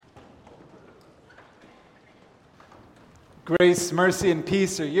Grace, mercy, and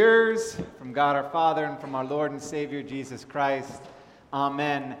peace are yours from God our Father and from our Lord and Savior Jesus Christ.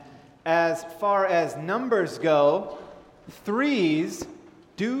 Amen. As far as numbers go, threes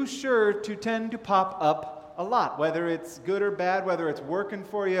do sure to tend to pop up a lot. Whether it's good or bad, whether it's working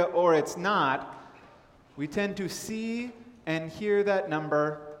for you or it's not, we tend to see and hear that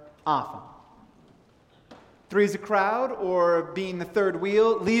number often. Three's a crowd, or being the third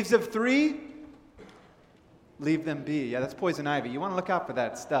wheel. Leaves of three, leave them be. Yeah, that's poison ivy. You want to look out for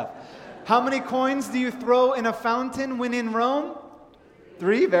that stuff. How many coins do you throw in a fountain when in Rome?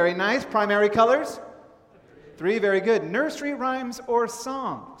 3, very nice. Primary colors? 3, very good. Nursery rhymes or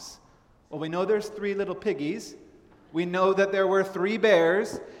songs? Well, we know there's 3 little piggies. We know that there were 3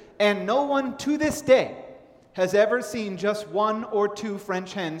 bears. And no one to this day has ever seen just 1 or 2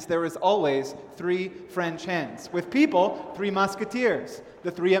 French hens. There is always 3 French hens. With people, 3 musketeers, the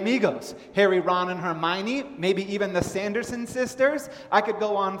 3 amigos, Harry, Ron, and Hermione, maybe even the Sanderson sisters. I could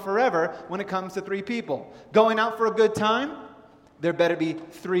go on forever when it comes to 3 people. Going out for a good time? There better be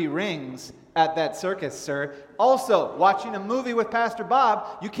 3 rings at that circus, sir. Also, watching a movie with Pastor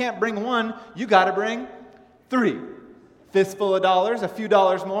Bob, you can't bring 1, you gotta bring 3. Fistful of dollars, a few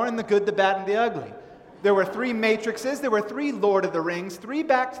dollars more, and the good, the bad, and the ugly. There were 3 Matrixes, there were 3 Lord of the Rings, 3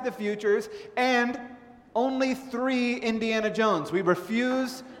 Back to the Futures, and only 3 Indiana Jones. We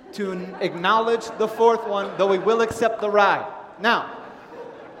refuse to acknowledge the 4th one, though we will accept the ride. Now,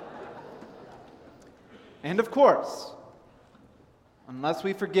 and of course, unless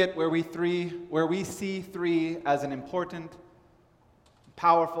we forget where we see 3 as an important,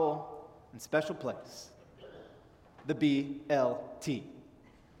 powerful, and special place, the BLT.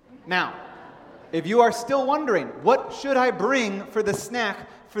 Now, if you are still wondering, what should I bring for the snack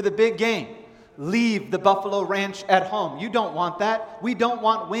for the big game? Leave the Buffalo Ranch at home. You don't want that. We don't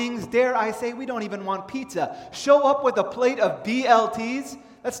want wings. Dare I say, we don't even want pizza. Show up with a plate of BLTs.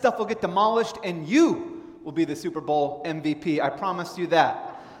 That stuff will get demolished, and you will be the Super Bowl MVP. I promise you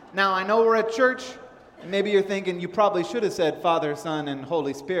that. Now, I know we're at church. Maybe you're thinking you probably should have said Father, Son, and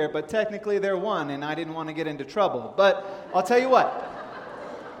Holy Spirit, but technically they're one, and I didn't want to get into trouble. But I'll tell you what.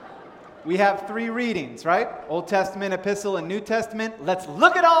 We have 3 readings, right? Old Testament, Epistle, and New Testament. Let's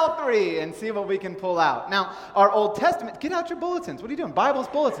look at all 3 and see what we can pull out. Now, our Old Testament, get out your bulletins. What are you doing? Bibles,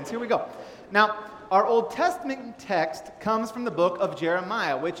 bulletins. Here we go. Now, our Old Testament text comes from the book of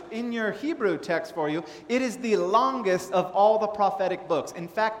Jeremiah, which in your Hebrew text for you, it is the longest of all the prophetic books. In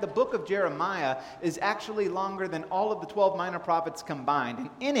fact, the book of Jeremiah is actually longer than all of the 12 minor prophets combined. And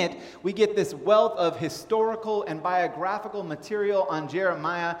in it, we get this wealth of historical and biographical material on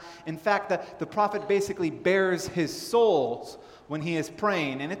Jeremiah. In fact, the prophet basically bears his souls when he is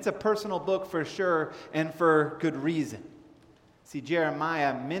praying. And it's a personal book for sure, and for good reason. See,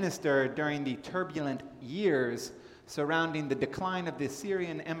 Jeremiah ministered during the turbulent years surrounding the decline of the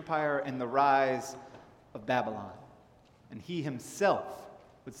Assyrian Empire and the rise of Babylon. And he himself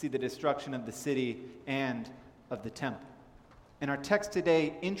would see the destruction of the city and of the temple. And our text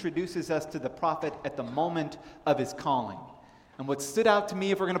today introduces us to the prophet at the moment of his calling. And what stood out to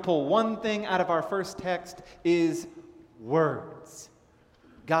me, if we're going to pull one thing out of our first text, is words.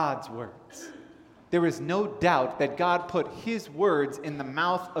 God's words. There is no doubt that God put his words in the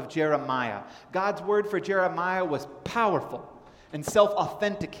mouth of Jeremiah. God's word for Jeremiah was powerful and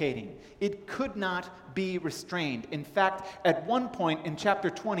self-authenticating. It could not be restrained. In fact, at one point in chapter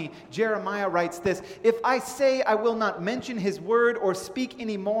 20, Jeremiah writes this: "If I say I will not mention his word or speak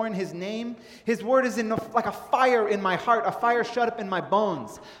any more in his name, his word is like a fire in my heart, a fire shut up in my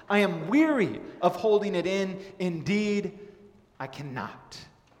bones. I am weary of holding it in. Indeed, I cannot."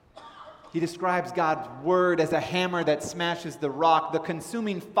 He describes God's word as a hammer that smashes the rock, the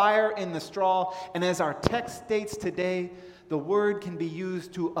consuming fire in the straw. And as our text states today, the word can be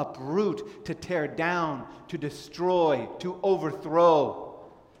used to uproot, to tear down, to destroy, to overthrow,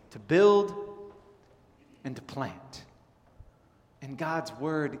 to build, and to plant. And God's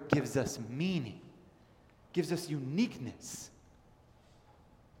word gives us meaning, gives us uniqueness,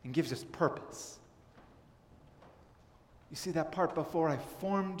 and gives us purpose. You see that part, before I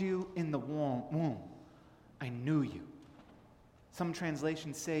formed you in the womb, I knew you. Some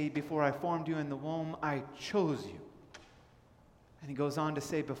translations say, before I formed you in the womb, I chose you. And he goes on to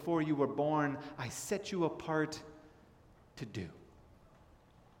say, before you were born, I set you apart to do.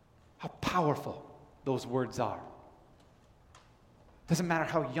 How powerful those words are. Doesn't matter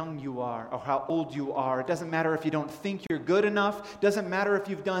how young you are or how old you are. It doesn't matter if you don't think you're good enough. Doesn't matter if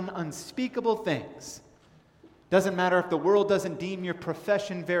you've done unspeakable things. Doesn't matter if the world doesn't deem your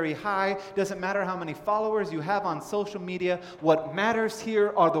profession very high. Doesn't matter how many followers you have on social media. What matters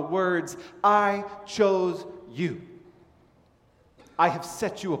here are the words, I chose you. I have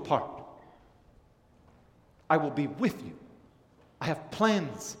set you apart. I will be with you. I have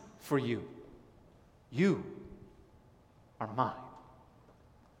plans for you. You are mine.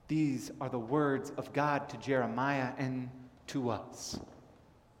 These are the words of God to Jeremiah and to us.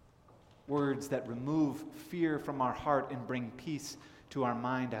 Words that remove fear from our heart and bring peace to our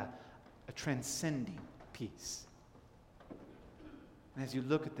mind, a transcending peace. And as you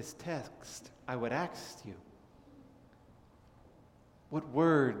look at this text, I would ask you, what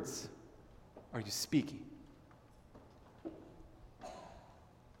words are you speaking?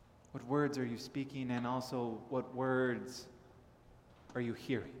 What words are you speaking, and also what words are you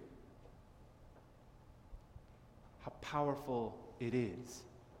hearing? How powerful it is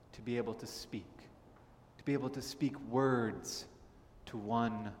to be able to speak words to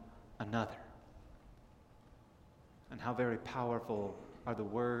one another. And how very powerful are the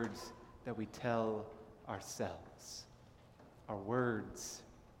words that we tell ourselves. Our words,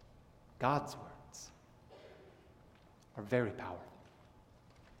 God's words, are very powerful.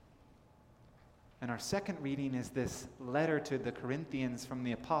 And our second reading is this letter to the Corinthians from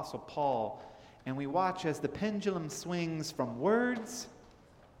the Apostle Paul. And we watch as the pendulum swings from words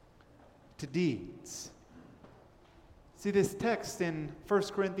to deeds. See, this text in 1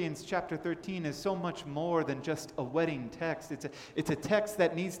 Corinthians chapter 13 is so much more than just a wedding text. It's a text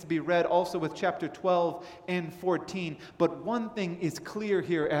that needs to be read also with chapter 12 and 14. But one thing is clear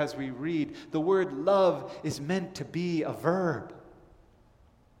here as we read. The word love is meant to be a verb.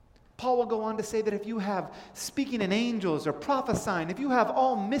 Paul will go on to say that if you have speaking in angels or prophesying, if you have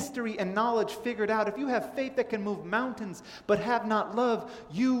all mystery and knowledge figured out, if you have faith that can move mountains but have not love,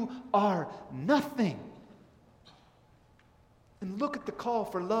 you are nothing. And look at the call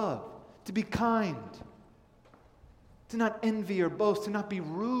for love, to be kind, to not envy or boast, to not be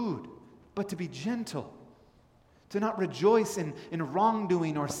rude, but to be gentle, to not rejoice in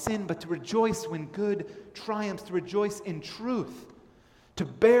wrongdoing or sin, but to rejoice when good triumphs, to rejoice in truth, to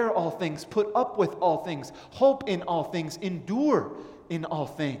bear all things, put up with all things, hope in all things, endure in all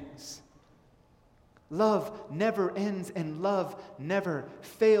things. Love never ends and love never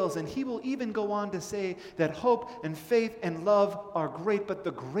fails. And he will even go on to say that hope and faith and love are great, but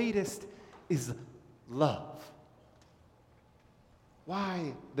the greatest is love.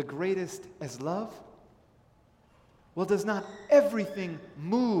 Why the greatest as love? Well, does not everything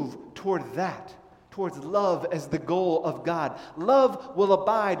move toward that? Towards love as the goal of God. Love will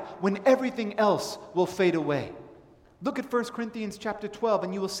abide when everything else will fade away. Look at 1 Corinthians chapter 12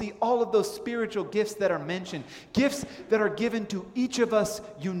 and you will see all of those spiritual gifts that are mentioned. Gifts that are given to each of us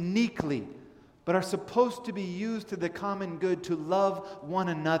uniquely, but are supposed to be used to the common good, to love one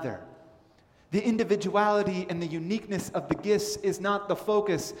another. The individuality and the uniqueness of the gifts is not the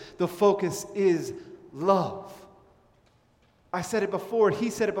focus. The focus is love. I said it before, he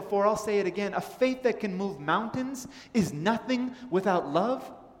said it before, I'll say it again. A faith that can move mountains is nothing without love.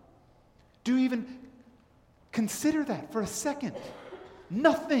 Do you even consider that for a second?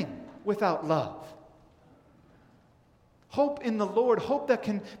 Nothing without love. Hope in the Lord, hope that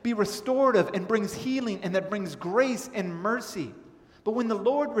can be restorative and brings healing and that brings grace and mercy. But when the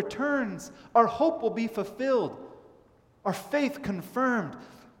Lord returns, our hope will be fulfilled, our faith confirmed,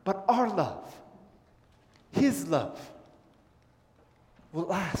 but our love, His love, will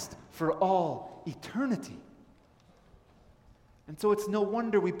last for all eternity. And so it's no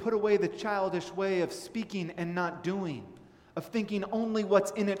wonder we put away the childish way of speaking and not doing, of thinking only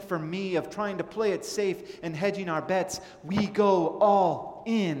what's in it for me, of trying to play it safe and hedging our bets. We go all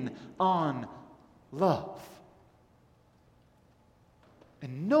in on love.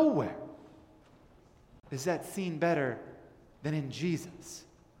 And nowhere is that seen better than in Jesus.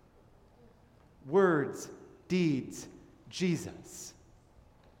 Words, deeds, Jesus.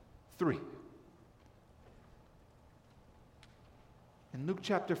 3. In Luke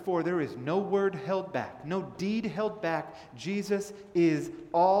chapter 4, there is no word held back, no deed held back. Jesus is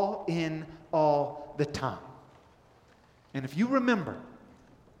all in all the time. And if you remember,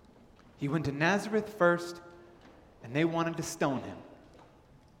 he went to Nazareth first, and they wanted to stone him.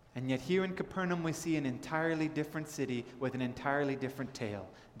 And yet here in Capernaum, we see an entirely different city with an entirely different tale.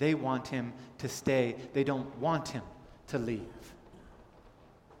 They want him to stay. They don't want him to leave.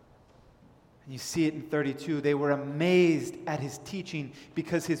 And you see it in 32. They were amazed at his teaching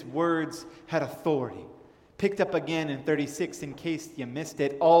because his words had authority. Picked up again in 36 in case you missed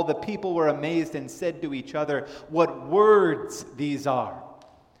it. All the people were amazed and said to each other, "What words these are!"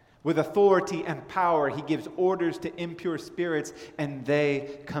 With authority and power, he gives orders to impure spirits, and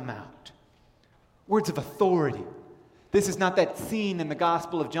they come out. Words of authority. This is not that scene in the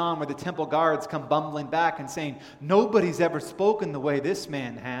Gospel of John where the temple guards come bumbling back and saying, nobody's ever spoken the way this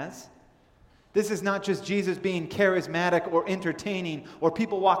man has. This is not just Jesus being charismatic or entertaining or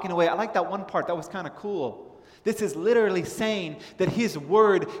people walking away. I like that one part. That was kind of cool. This is literally saying that his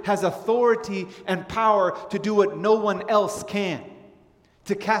word has authority and power to do what no one else can.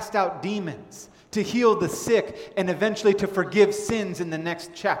 To cast out demons, to heal the sick, and eventually to forgive sins in the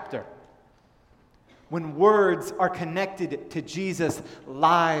next chapter. When words are connected to Jesus,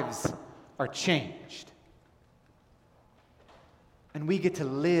 lives are changed. And we get to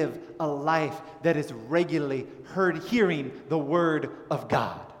live a life that is regularly hearing the word of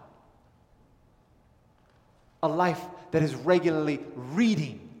God. A life that is regularly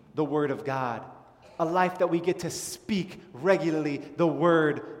reading the word of God. A life that we get to speak regularly the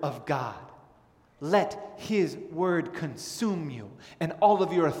word of God. Let his word consume you, and all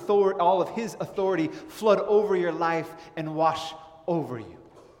of your authority, all of his authority flood over your life and wash over you.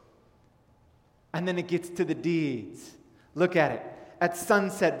 And then it gets to the deeds. Look at it. At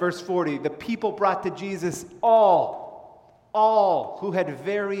sunset, verse 40, the people brought to Jesus all who had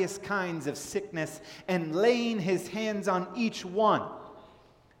various kinds of sickness, and laying his hands on each one,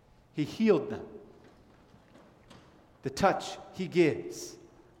 he healed them. The touch he gives,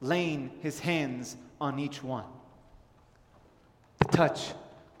 laying his hands on each one. The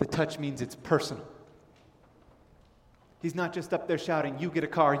touch means it's personal. He's not just up there shouting, you get a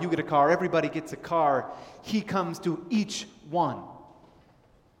car, everybody gets a car. He comes to each one.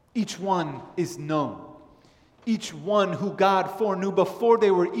 Each one is known. Each one who God foreknew before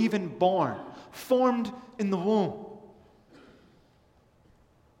they were even born, formed in the womb.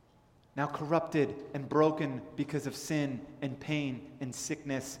 Now corrupted and broken because of sin and pain and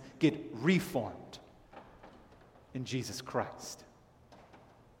sickness, get reformed in Jesus Christ.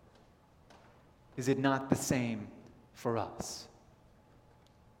 Is it not the same for us?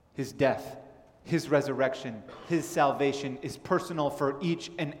 His death, his resurrection, his salvation is personal for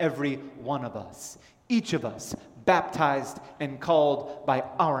each and every one of us. Each of us baptized and called by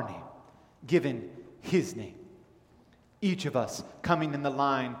our name, given his name. Each of us coming in the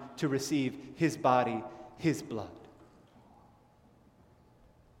line to receive his body, his blood.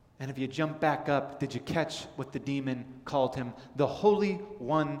 And if you jump back up, did you catch what the demon called him? The Holy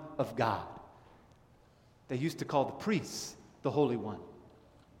One of God. They used to call the priests the Holy One.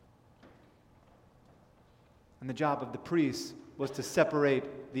 And the job of the priest was to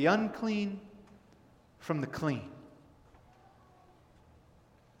separate the unclean from the clean.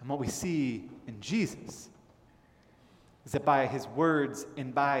 And what we see in Jesus is that by his words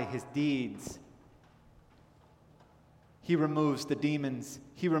and by his deeds, he removes the demons,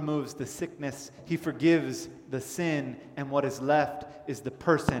 he removes the sickness, he forgives the sin, and what is left is the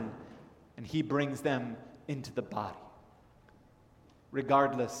person, and he brings them into the body,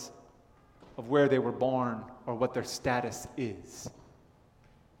 regardless of where they were born or what their status is.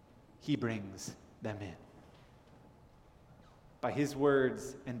 He brings them in. By his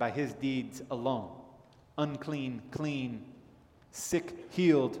words and by his deeds alone, unclean, clean, sick,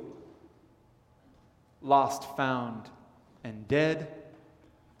 healed, lost, found, and dead,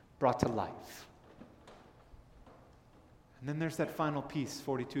 brought to life. And then there's that final piece,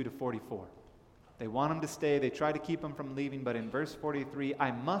 42 to 44. They want him to stay. They try to keep him from leaving. But in verse 43, I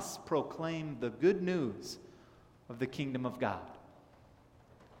must proclaim the good news of the kingdom of God.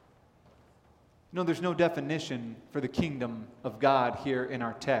 No, there's no definition for the kingdom of God here in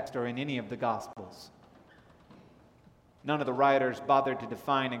our text or in any of the Gospels. None of the writers bothered to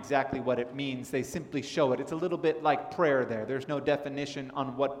define exactly what it means. They simply show it. It's a little bit like prayer there. There's no definition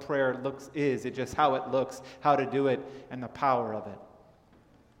on what prayer is. It's just how it looks, how to do it, and the power of it.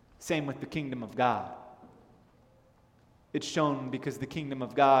 Same with the kingdom of God. It's shown because the kingdom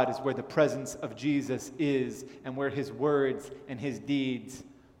of God is where the presence of Jesus is and where his words and his deeds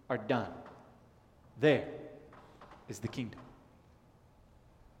are done. There is the kingdom.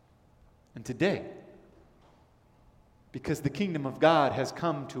 And today, because the kingdom of God has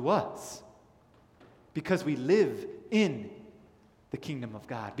come to us, because we live in the kingdom of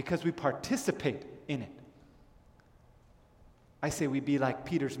God, because we participate in it, I say we be like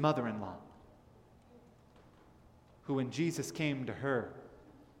Peter's mother-in-law, who when Jesus came to her,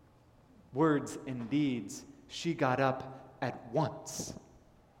 words and deeds, she got up at once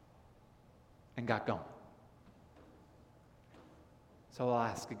and got going. So I'll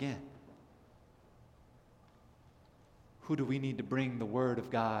ask again. Who do we need to bring the word of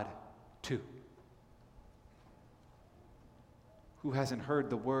God to? Who hasn't heard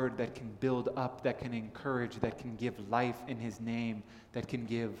the word that can build up, that can encourage, that can give life in his name, that can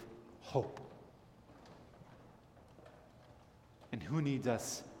give hope? And who needs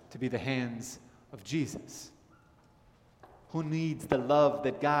us to be the hands of Jesus? Who needs the love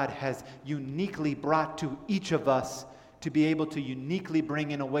that God has uniquely brought to each of us to be able to uniquely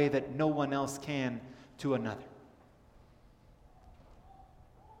bring in a way that no one else can to another?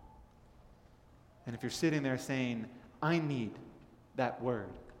 And if you're sitting there saying, I need that word,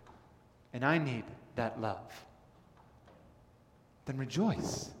 and I need that love, then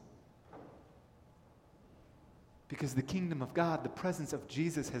rejoice. Because the kingdom of God, the presence of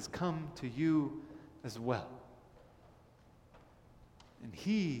Jesus has come to you as well. And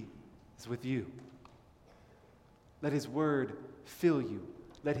He is with you. Let His word fill you.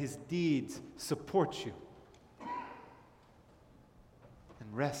 Let His deeds support you.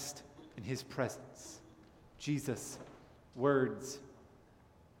 And rest in His presence. Jesus' words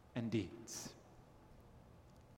and deeds.